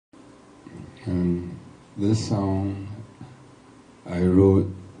And this song I wrote.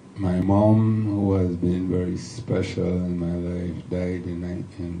 My mom, who has been very special in my life, died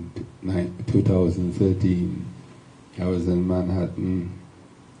in 2013. I was in Manhattan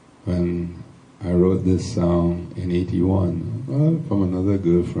when I wrote this song in 81. Well, from another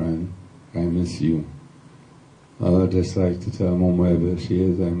girlfriend, I miss you. I'd just like to tell Mom wherever she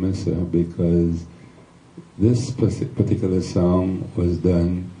is, I miss her, because this particular song was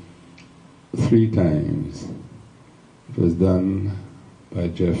done 3 times. It was done by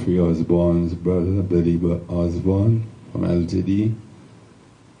Jeffrey Osborne's brother, Billy Osborne, from LTD.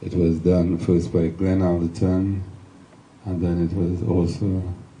 It was done first by Glenn Alderton, and then it was also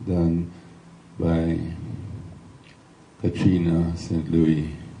done by Katrina St.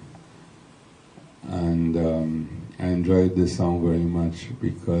 Louis. And I enjoyed this song very much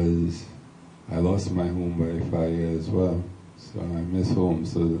because I lost my home by fire as well. So I miss home.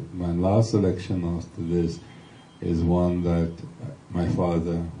 So my last selection after this is one that my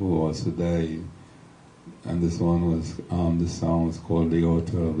father, who also died, and this one was, this song was called The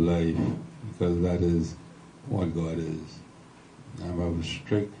Author of Life, because that is what God is. I have a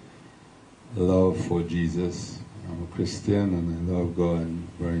strict love for Jesus. I'm a Christian and I love God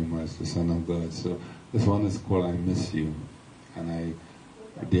very much, the Son of God. So this one is called I Miss You, and I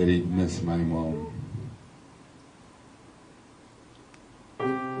dearly miss my mom.